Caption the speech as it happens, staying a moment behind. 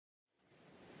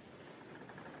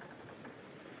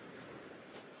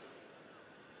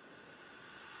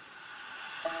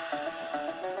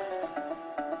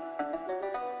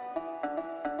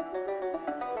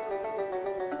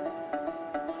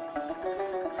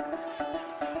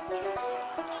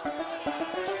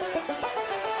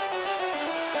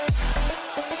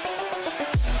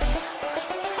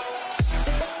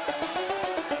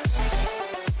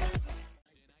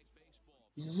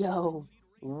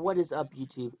What is up,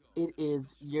 YouTube? It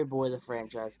is your boy, the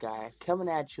franchise guy, coming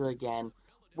at you again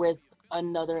with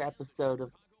another episode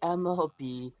of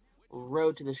MLB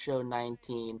Road to the Show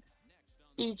 19,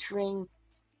 featuring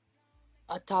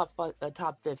a top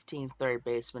 15 third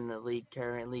baseman in the league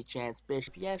currently, Chance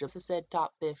Bishop. Yes, I said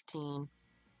top 15.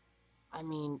 I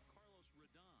mean,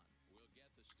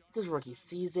 it's his rookie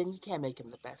season. You can't make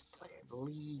him the best player in the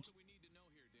league.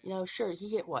 Sure, he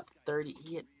hit what 30?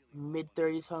 He hit mid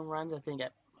 30s home runs. I think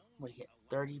at what he hit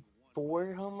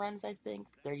 34 home runs. I think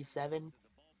 37,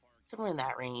 somewhere in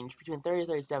that range, between 30 and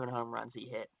 37 home runs he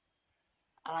hit.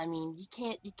 And I mean, you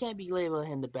can't be labeling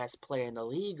him the best player in the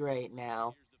league right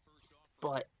now.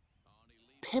 But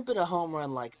pimping a home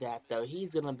run like that, though,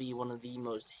 he's gonna be one of the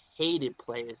most hated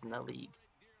players in the league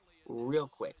real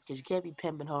quick, because you can't be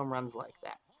pimping home runs like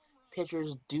that.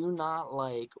 Pitchers do not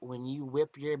like when you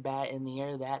whip your bat in the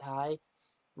air that high. I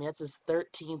mean, that's his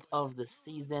 13th of the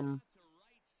season,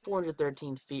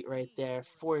 413 feet right there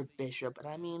for Bishop. And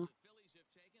I mean,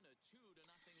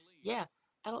 yeah,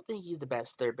 I don't think he's the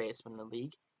best third baseman in the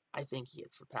league. I think he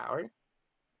hits for power.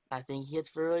 I think he hits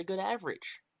for really good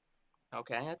average.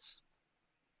 Okay,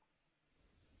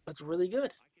 that's really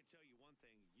good.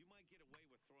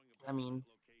 I mean,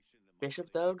 Bishop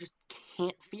though just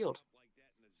can't field.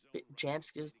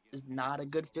 Chance is not a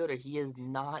good fielder. He is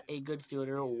not a good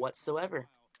fielder whatsoever.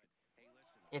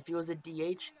 If he was a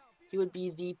DH, he would be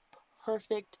the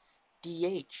perfect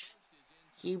DH.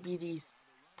 He would be the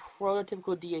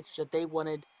prototypical DH that they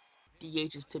wanted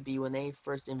DHs to be when they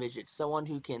first envisioned someone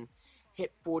who can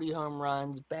hit 40 home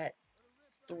runs, bat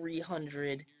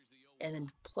 300, and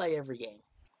then play every game.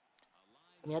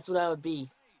 I mean, that's what I would be.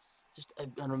 Just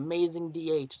an amazing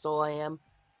DH. That's all I am.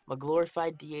 I'm a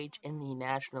glorified DH in the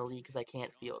National League because I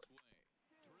can't field.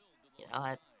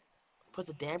 That puts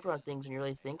a damper on things when you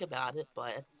really think about it,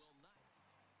 but it's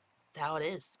how it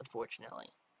is, unfortunately.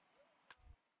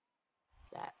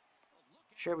 That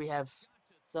Sure, we have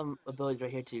some abilities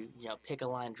right here to, pick a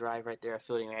line drive right there, a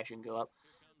fielding reaction go up.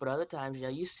 But other times,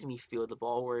 you see me field the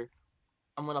ball where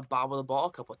I'm gonna bobble the ball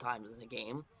a couple times in a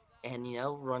game, and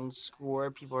run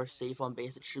score. People are safe on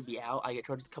base. It should be out. I get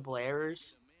charged a couple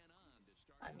errors.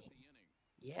 I mean,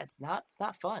 yeah, it's not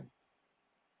fun.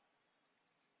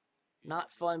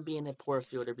 Not fun being a poor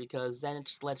fielder because then it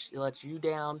just lets you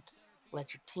down,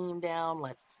 lets your team down,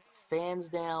 lets fans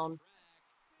down.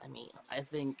 I mean, I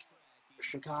think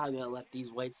Chicago let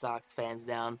these White Sox fans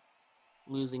down,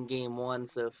 losing game one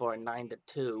so far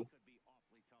 9-2.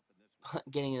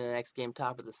 Getting in the next game,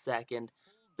 top of the second.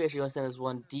 Fisher going to send this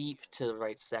one deep to the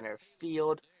right center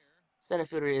field. Center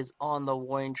fielder is on the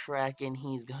warning track, and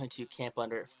he's going to camp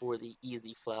under it for the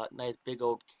easy flout. Nice big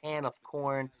old can of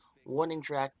corn. Warning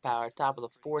track power. Top of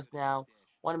the fourth now.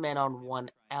 One man on,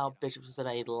 one out. Bishop's sent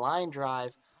a line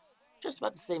drive. Just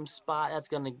about the same spot. That's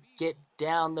going to get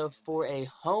down, though, for a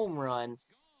home run.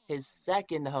 His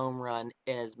second home run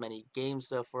in as many games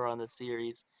so far on the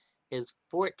series. His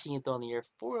 14th on the year.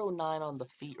 409 on the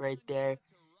feet right there.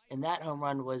 And that home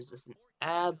run was just an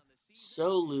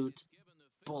absolute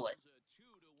bullet.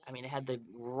 I mean, it had the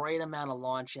right amount of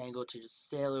launch angle to just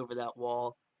sail over that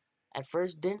wall. At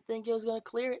first, didn't think it was going to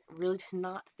clear it. Really did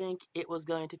not think it was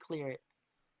going to clear it.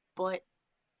 But,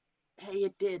 hey,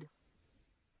 it did.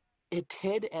 It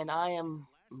did, and I am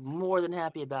more than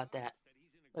happy about that.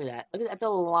 Look at that. Look at that. That's a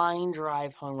line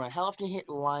drive home run. How often you hit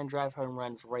line drive home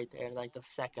runs right there in like the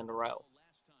second row?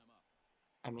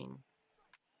 I mean,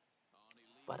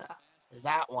 but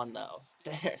that one, though,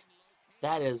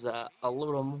 that is a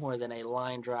little more than a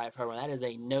line drive home run. That is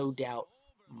a no doubt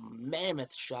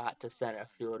mammoth shot to center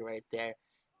field right there.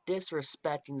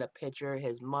 Disrespecting the pitcher,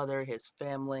 his mother, his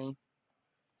family,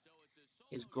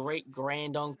 his great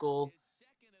granduncle,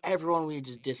 everyone we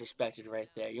just disrespected right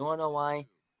there. You wanna know why?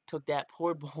 Took that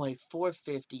poor boy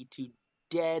 450 to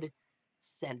dead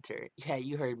center. Yeah,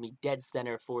 you heard me, dead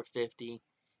center 450.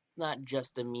 It's not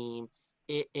just a meme.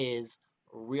 It is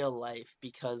real life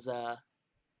because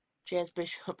Chance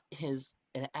Bishop is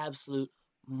an absolute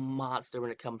monster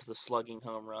when it comes to slugging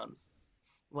home runs.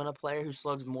 When a player who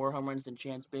slugs more home runs than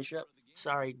Chance Bishop,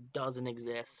 sorry, doesn't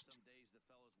exist.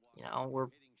 We're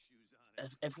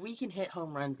if we can hit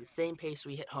home runs the same pace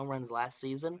we hit home runs last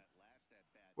season,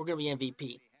 we're gonna be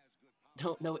MVP.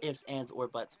 No ifs, ands, or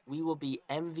buts. We will be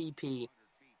MVP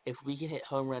if we can hit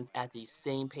home runs at the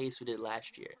same pace we did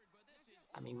last year.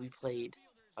 I mean,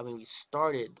 we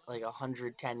started like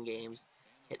 110 games,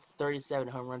 hit 37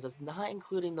 home runs. That's not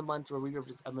including the months where we were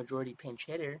just a majority pinch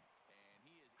hitter.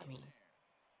 I mean,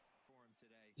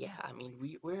 yeah, I mean,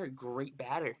 we're a great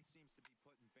batter.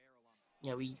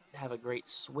 We have a great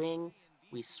swing.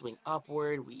 We swing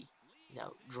upward. We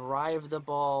drive the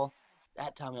ball.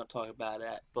 That time we don't talk about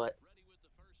that, but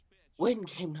win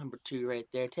game number 2 right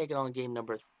there, taking on game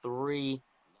number 3,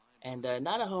 and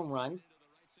not a home run,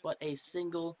 but a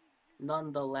single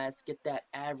nonetheless. Get that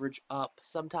average up.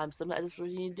 Sometimes that's what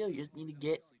you need to do. You just need to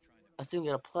get a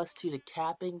single, get a +2 to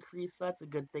cap increase. So that's a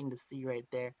good thing to see right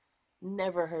there.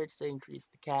 Never hurts to increase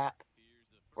the cap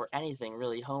or anything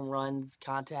really. Home runs,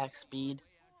 contact speed.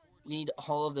 We need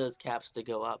all of those caps to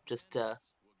go up just to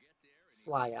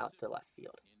fly out to left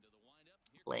field.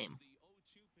 Lame.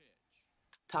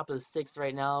 Top of the 6th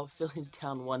right now. Phillies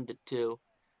down 1-2.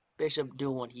 Bishop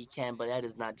doing what he can, but that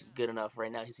is not just good enough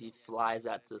right now because he flies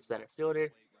out to the center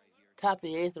fielder. Top of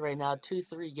the 8th right now,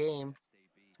 2-3 game.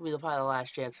 It's going to be probably the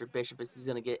last chance for Bishop as he's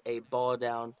going to get a ball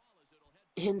down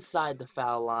inside the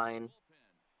foul line.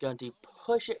 Going to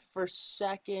push it for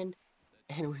second,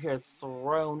 and we are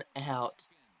thrown out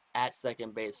at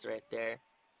second base right there.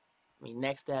 I mean,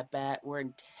 next at bat, we're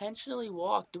intentionally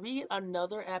walked. Did we get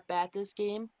another at bat this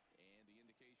game?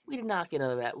 We did not get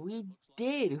another at bat. We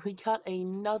did. We got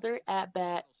another at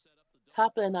bat.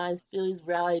 Top of the 9th, Phillies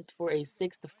rallied for a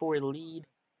 6-4 lead.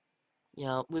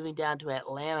 Moving down to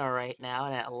Atlanta right now,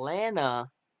 and Atlanta,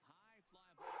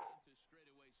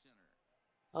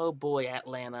 oh boy,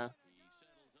 Atlanta,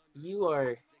 you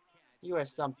are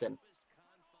something.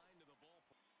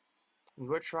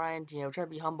 We're trying to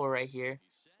be humble right here.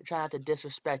 We're trying not to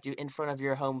disrespect you in front of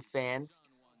your home fans,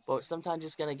 but sometimes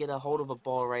just gonna get a hold of a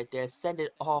ball right there, send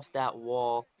it off that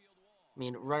wall. I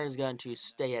mean, runner's going to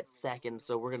stay at second,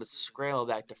 so we're gonna scramble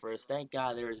back to first. Thank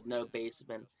God there is no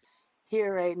baseman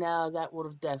here right now. That would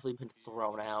have definitely been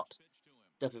thrown out.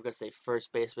 Definitely gonna say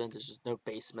first baseman. There's just no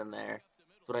baseman there.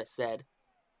 That's what I said.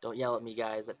 Don't yell at me,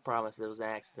 guys. I promise it was an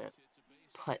accident.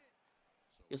 But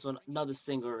this one, another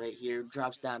single right here,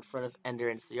 drops down in front of Ender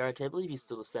and Ciarte. I believe he's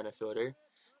still the center fielder.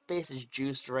 Base is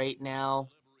juiced right now,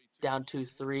 down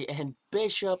 2-3, and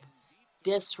Bishop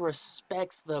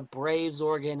disrespects the Braves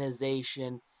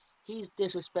organization. He's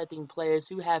disrespecting players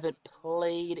who haven't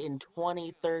played in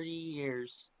 20, 30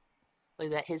 years.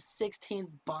 Like that, his 16th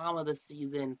bomb of the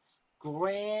season.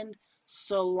 Grand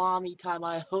salami time.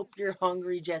 I hope you're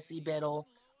hungry, Jesse Biddle.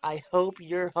 I hope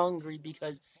you're hungry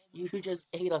because you just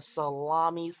ate a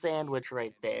salami sandwich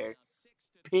right there.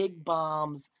 Big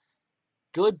bombs.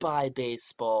 Goodbye,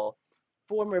 baseball.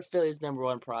 Former Phillies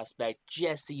 #1 prospect,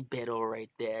 Jesse Biddle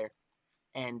right there.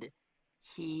 And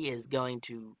he is going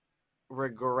to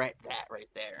regret that right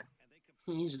there.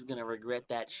 He's just gonna regret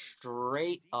that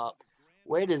straight up.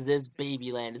 Where does this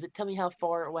baby land? Does it tell me how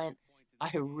far it went?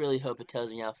 I really hope it tells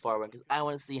me how far it went because I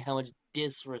want to see how much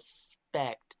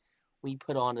disrespect we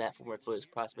put on that former Phillies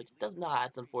prospect. It does not.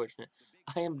 It's unfortunate.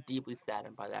 I am deeply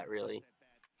saddened by that, really.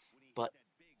 But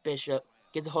Bishop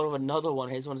gets a hold of another one.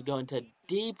 His one's going to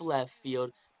deep left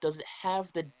field. Does it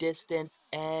have the distance?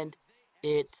 And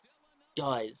it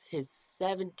does. His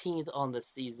 17th on the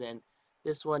season.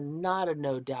 This one, not a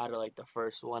no doubter like the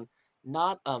first one.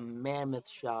 Not a mammoth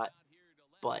shot,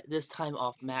 but this time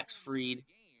off Max Fried.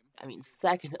 I mean,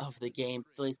 second of the game,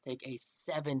 Phillies take a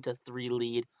 7-3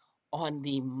 lead on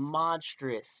the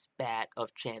monstrous bat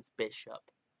of Chance Bishop.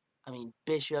 I mean,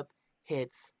 Bishop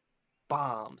hits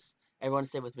bombs. Everyone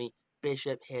say with me,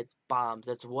 Bishop hits bombs.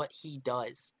 That's what he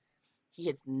does. He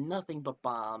hits nothing but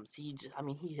bombs. He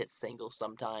hits singles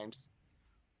sometimes.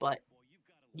 But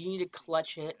you need a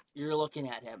clutch hit. You're looking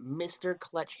at him. Mr.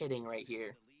 Clutch hitting right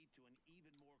here.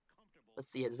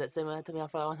 Let's see. Does that say to me how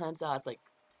far one hands? It's like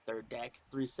third deck,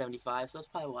 375. So it's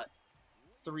probably what?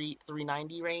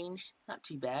 390 range. Not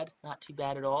too bad. Not too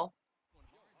bad at all.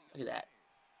 Look at that.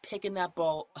 Picking that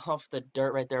ball off the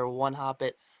dirt right there. One hop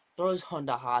it. Throws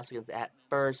Honda Hoskins at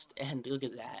first. And look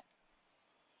at that.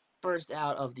 First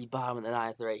out of the bottom of the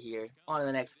 9th right here. On to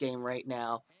the next game right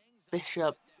now.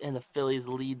 Bishop and the Phillies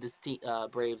lead this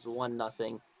Braves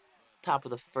 1-0. Top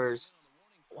of the first.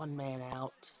 One man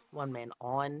out. One man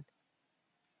on.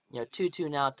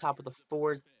 2-2 now. Top of the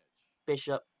fourth.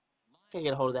 Bishop can't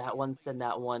get a hold of that one. Send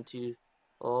that one to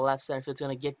left center field. It's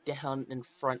going to get down in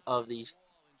front of the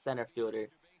center fielder.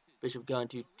 Bishop going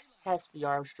to test the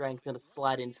arm strength. Going to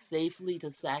slide in safely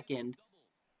to second.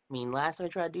 I mean, last time I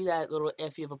tried to do that little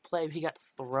iffy of a play, he got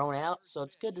thrown out. So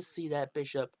it's good to see that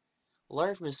Bishop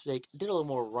learned from his mistake, did a little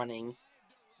more running,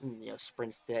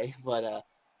 sprints today, but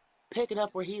picking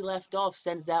up where he left off,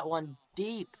 sends that one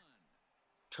deep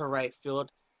to right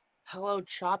field. Hello,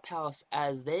 Chop House,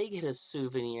 as they get a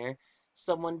souvenir.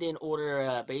 Someone didn't order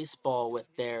a baseball with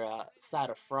their side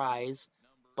of fries,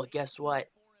 but guess what?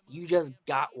 You just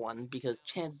got one because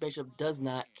Chance Bishop does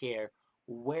not care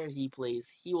where he plays.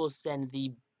 He will send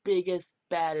the biggest,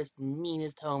 baddest,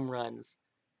 meanest home runs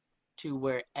to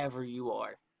wherever you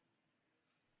are.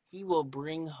 He will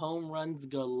bring home runs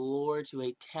galore to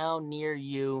a town near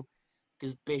you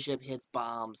because Bishop hits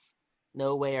bombs.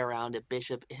 No way around it.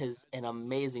 Bishop is an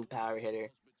amazing power hitter.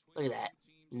 Look at that.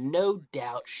 No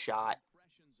doubt shot.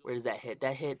 Where does that hit?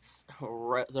 That hits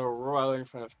the row in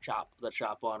front of the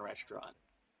Chop On restaurant.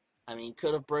 I mean,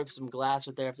 could have broke some glass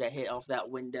right there if that hit off that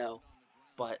window,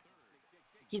 but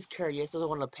he's courteous, doesn't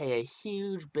want to pay a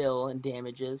huge bill in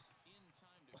damages.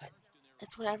 But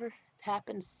it's whatever. It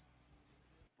happens.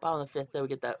 Bottom of the fifth, though, we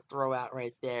get that throw out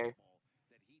right there.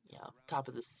 Top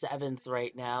of the seventh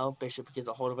right now. Bishop gets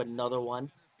a hold of another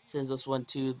one. Sends this one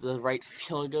to the right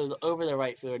field. Goes over the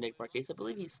right fielder, Nick Marquez. I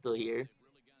believe he's still here.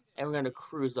 And we're going to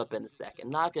cruise up in the second.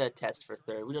 Not going to test for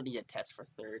third. We don't need a test for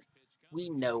third. We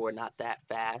know we're not that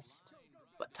fast.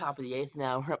 But top of the eighth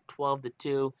now, we're up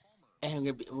 12-2. And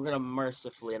we're gonna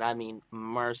mercifully, and I mean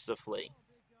mercifully,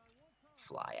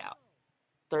 fly out.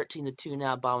 13-2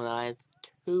 now, bottom of the ninth.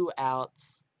 2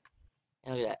 outs.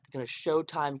 And look at that. Gonna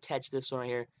Showtime catch this one right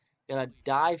here. Gonna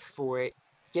dive for it.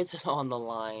 Gets it on the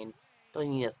line. Don't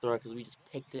even need to throw it because we just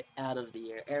picked it out of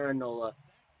the air. Aaron Nola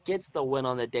gets the win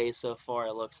on the day so far,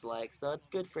 it looks like. So it's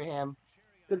good for him.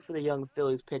 Good for the young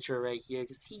Phillies pitcher right here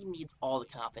because he needs all the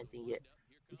confidence he can get.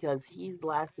 Because he's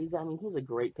last season, I mean, he's a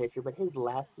great pitcher, but his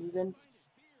last season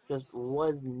just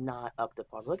was not up to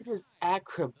par. Look at his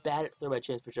acrobatic throw by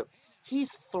Chance Bishop.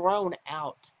 He's thrown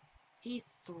out. He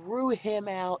threw him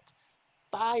out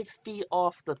 5 feet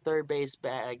off the third base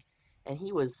bag, and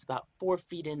he was about 4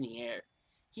 feet in the air.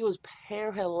 He was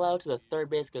parallel to the third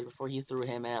base coach before he threw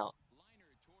him out.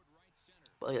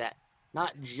 But look at that.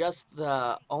 Not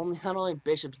only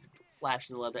Bishop's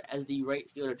flashing the leather, as the right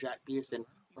fielder Jack Peterson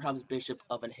robs Bishop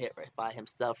of a hit right by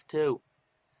himself too.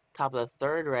 Top of the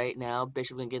third right now.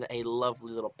 Bishop can get a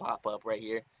lovely little pop-up right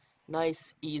here.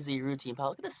 Nice, easy routine pop.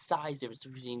 Look at the size difference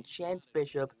between Chance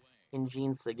Bishop and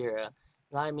Gene Segura.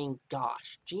 And I mean,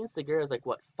 gosh, Gene Segura is like,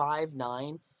 what,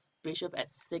 5'9"? Bishop at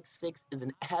 6'6" is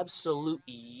an absolute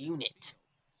unit.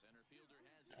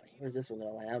 I mean, where's this one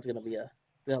going to land? It's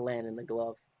going to land in the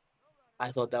glove.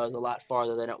 I thought that was a lot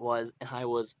farther than it was, and I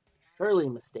was surely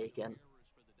mistaken.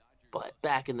 But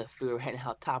back in the field right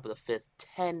now, top of the fifth,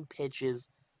 10 pitches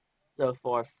so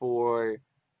far for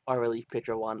our relief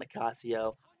pitcher, Juan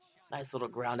Nicasio. Nice little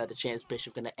ground out to Chance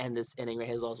Bishop. Going to end this inning right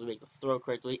here as long as we make the throw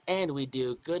correctly. And we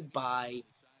do. Goodbye.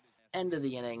 End of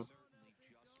the inning.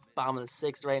 Bottom of the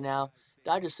sixth right now.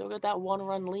 Dodgers still got that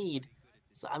 1-run lead.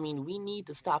 So, I mean, we need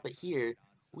to stop it here.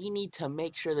 We need to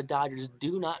make sure the Dodgers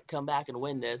do not come back and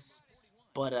win this.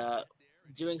 But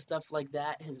doing stuff like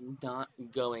that is not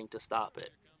going to stop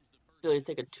it. Phillies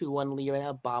take a 2-1 lead right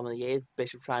now, bottom of the eighth.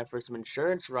 Bishop trying for some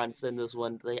insurance runs, send this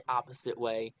one the opposite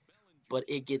way. But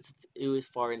it was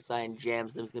far inside and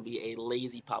jams. It was going to be a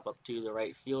lazy pop-up to the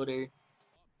right fielder.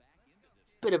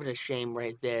 Bit of a shame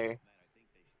right there.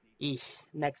 Eesh.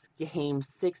 Next game,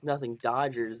 6-0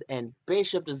 Dodgers, and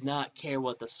Bishop does not care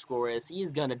what the score is.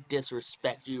 He's going to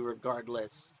disrespect you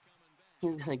regardless.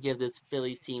 He's going to give this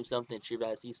Phillies team something to cheer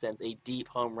as he sends a deep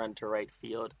home run to right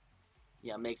field.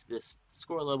 Makes this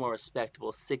score a little more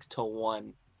respectable,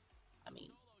 6-1. I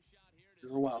mean,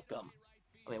 you're welcome.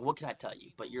 I mean, what can I tell you?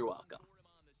 But you're welcome.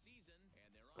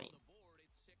 I mean,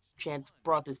 Chance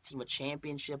brought this team a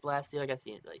championship last year. Like I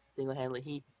said, like single-handedly,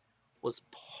 he was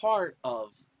part of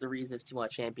the reason this team won a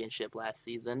championship last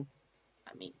season.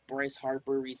 I mean, Bryce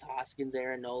Harper, Rhys Hoskins,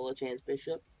 Aaron Nola, Chance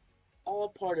Bishop, all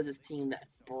part of this team that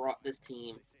brought this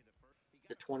team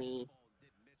the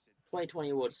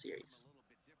 2020 World Series.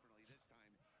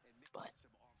 But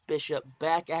Bishop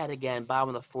back at it again, bottom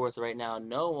of the fourth right now,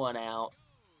 no one out.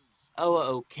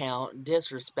 0-0 count,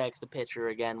 disrespects the pitcher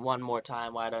again one more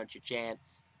time, why don't you, Chance?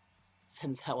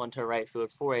 Sends that one to right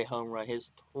field for a home run, his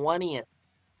 20th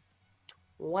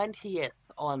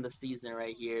on the season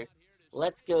right here.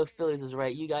 Let's go Phillies is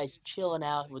right. You guys chilling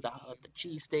out with the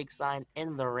cheesesteak sign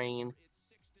in the rain.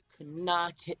 Could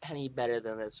not get any better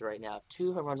than this right now.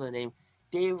 2 home runs on the name.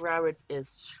 Dave Roberts is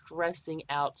stressing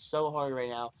out so hard right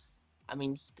now. I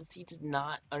mean, does he just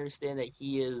not understand that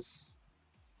he is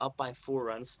up by 4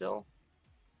 runs still?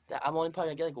 That I'm only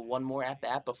probably going to get like one more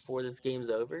at-bat before this game's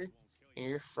over, and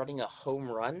you're fronting a home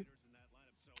run?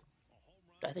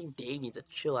 I think Dave needs to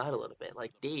chill out a little bit.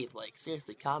 Like, Dave, like,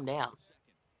 seriously, calm down.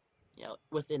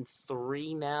 Within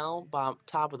 3 now,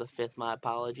 top of the fifth, my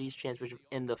apologies. Chance Bishop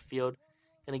in the field.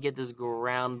 Gonna get this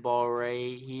ground ball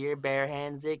right here. Bare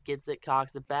hands it, gets it,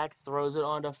 cocks it back, throws it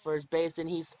onto first base, and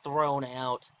he's thrown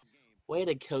out. Way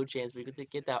to go, Chance Bishop, to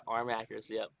get that arm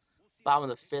accuracy up. Bottom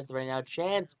of the fifth right now.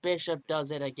 Chance Bishop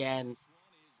does it again.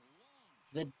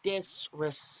 The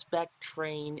disrespect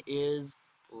train is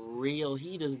real.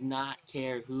 He does not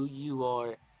care who you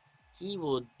are. He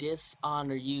will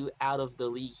dishonor you out of the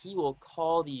league. He will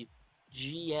call the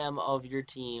GM of your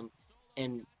team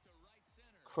and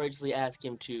courageously ask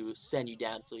him to send you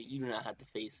down so you do not have to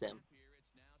face him.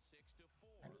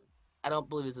 I mean, I don't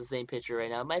believe it's the same pitcher right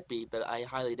now. It might be, but I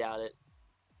highly doubt it.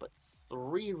 But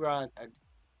 3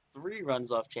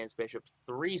 runs off Chance Bishop,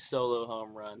 3 solo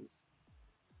home runs.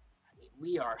 I mean,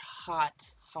 we are hot,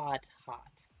 hot,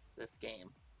 hot this game.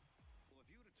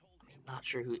 I mean, not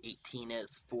sure who 18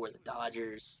 is for the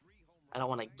Dodgers. I don't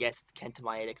want to guess it's Kenta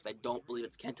Maeda because I don't believe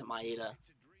it's Kenta Maeda.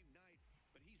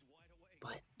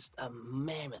 But just a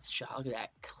mammoth shot. Look at that.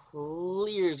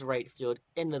 Clears right field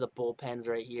into the bullpens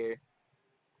right here.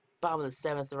 Bottom of the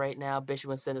 7th right now. Bishop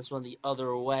will send this one the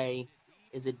other way.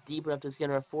 Is it deep enough to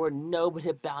Skinner forward? No, but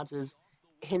it bounces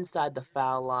inside the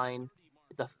foul line.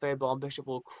 It's a fair ball. Bishop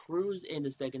will cruise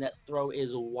into second. That throw is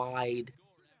wide.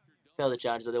 Fail the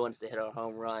challenge. The other ones to hit a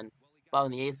home run.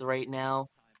 Bottom of the 8th right now.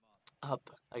 Up,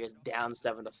 I guess, down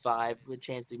 7-5 with a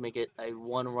chance to make it a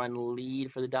 1-run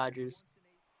lead for the Dodgers.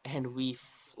 And we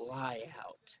fly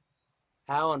out.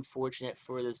 How unfortunate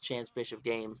for this Chance Bishop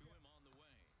game.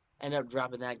 Ended up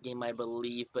dropping that game, I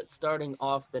believe, but starting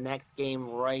off the next game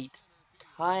right,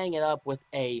 tying it up with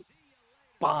a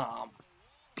bomb.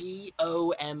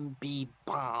 B-O-M-B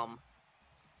bomb.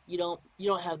 You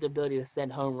don't have the ability to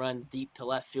send home runs deep to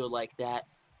left field like that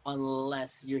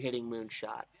unless you're hitting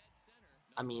moonshots.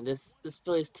 I mean, this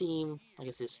Phillies team, I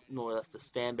guess it's more or less this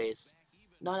fan base,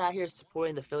 not out here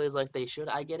supporting the Phillies like they should.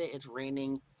 I get it, it's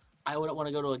raining. I wouldn't want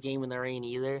to go to a game in the rain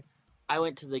either. I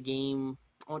went to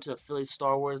the Phillies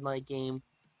Star Wars night game,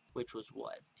 which was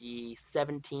what, the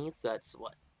 17th? So that's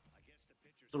what,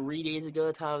 3 days ago,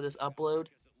 the time of this upload,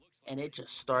 and it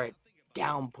just started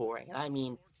downpouring. And I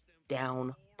mean,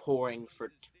 downpouring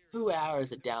for 2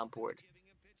 hours. It downpoured.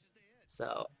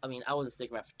 So, I mean, I wasn't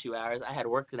sticking around for 2 hours. I had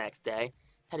work the next day.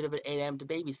 Had to be up at 8 a.m. to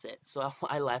babysit, so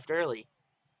I left early.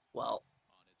 Well,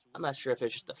 I'm not sure if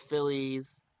it's just the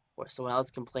Phillies or someone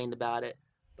else complained about it,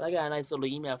 but I got a nice little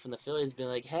email from the Phillies being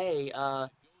like, hey,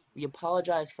 we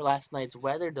apologize for last night's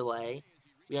weather delay.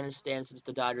 We understand since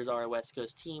the Dodgers are a West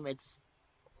Coast team, it's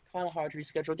kind of hard to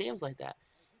reschedule games like that.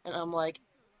 And I'm like,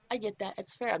 I get that.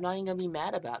 It's fair. I'm not even going to be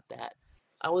mad about that.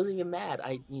 I wasn't even mad.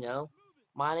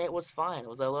 My night was fine.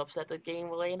 Was I a little upset the game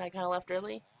was late and I kind of left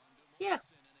early? Yeah.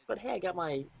 But hey, I got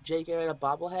my Jake Arrieta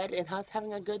bobblehead and I was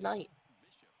having a good night.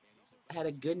 I had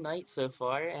a good night so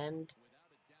far, and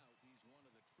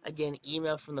again,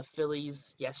 email from the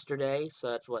Phillies yesterday,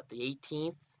 so that's what, the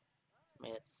 18th? I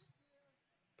mean, it's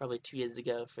probably 2 days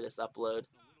ago for this upload.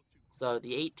 So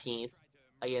the 18th,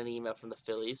 I get an email from the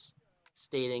Phillies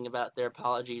stating about their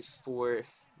apologies for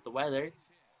the weather,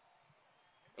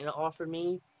 and it offered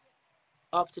me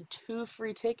up to 2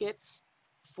 free tickets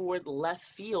for the left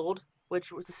field,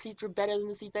 which was the seats were better than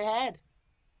the seats I had.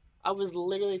 I was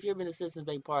literally, if you've been to Citizens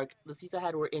Bank Park, the seats I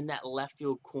had were in that left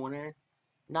field corner,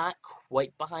 not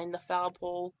quite behind the foul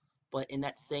pole, but in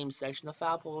that same section the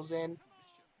foul pole's in.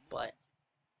 But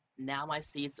now my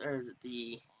seats are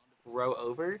the row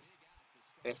over,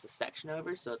 I guess the section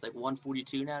over, so it's like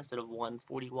 142 now instead of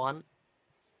 141.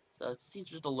 So the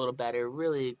seats are just a little better.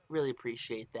 Really, really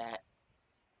appreciate that.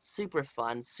 Super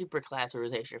fun, super class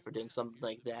organization for doing something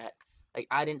like that. Like,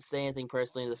 I didn't say anything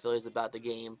personally to the Phillies about the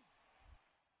game.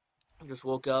 I just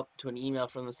woke up to an email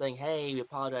from them saying, hey, we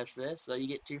apologize for this, so you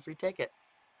get 2 free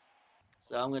tickets.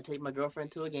 So I'm going to take my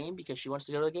girlfriend to a game because she wants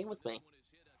to go to a game with me.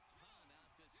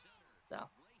 So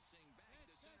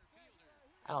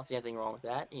I don't see anything wrong with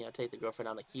that. Take the girlfriend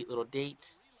on a cute little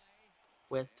date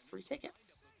with free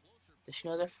tickets. Does she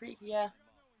know they're free? Yeah.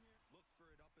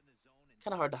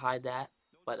 Kind of hard to hide that.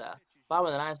 But bottom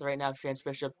of the 9th right now, Chance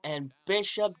Bishop. And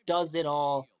Bishop does it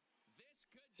all.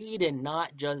 He did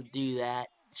not just do that.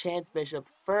 Chance Bishop,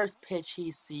 first pitch he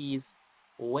sees,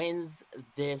 wins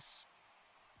this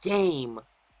game.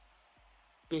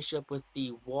 Bishop with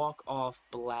the walk-off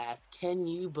blast. Can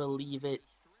you believe it?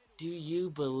 Do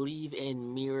you believe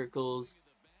in miracles?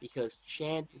 Because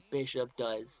Chance Bishop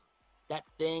does. That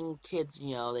thing kids,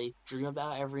 they dream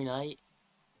about every night.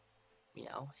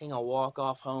 Hitting a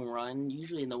walk-off home run.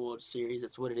 Usually in the World Series,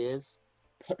 that's what it is.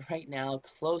 But right now,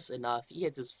 close enough. He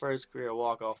hits his first career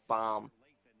walk-off bomb.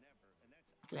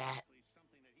 Look at that.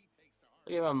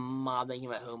 Look at him mobbing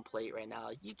him at home plate right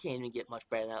now. You can't even get much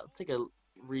better than that. Let's take a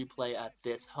replay at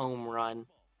this home run.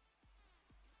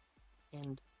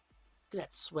 And look at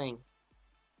that swing.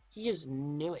 He just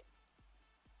knew it.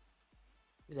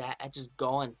 Look at that. That's just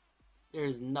gone.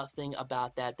 There's nothing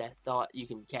about that thought you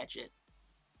can catch it.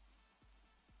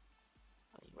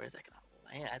 I mean, where's that going to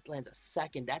Man, Atlanta's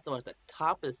second. That's almost the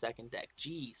top of the second deck.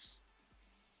 Jeez.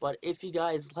 But if you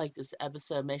guys like this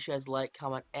episode, make sure you guys like,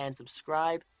 comment, and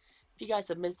subscribe. If you guys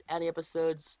have missed any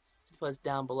episodes, just put us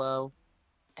down below.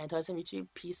 And to us on YouTube,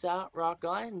 peace out, rock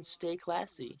on, and stay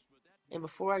classy. And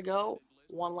before I go,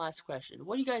 one last question.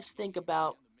 What do you guys think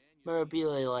about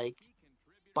memorabilia like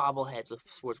bobbleheads with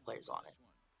sports players on it?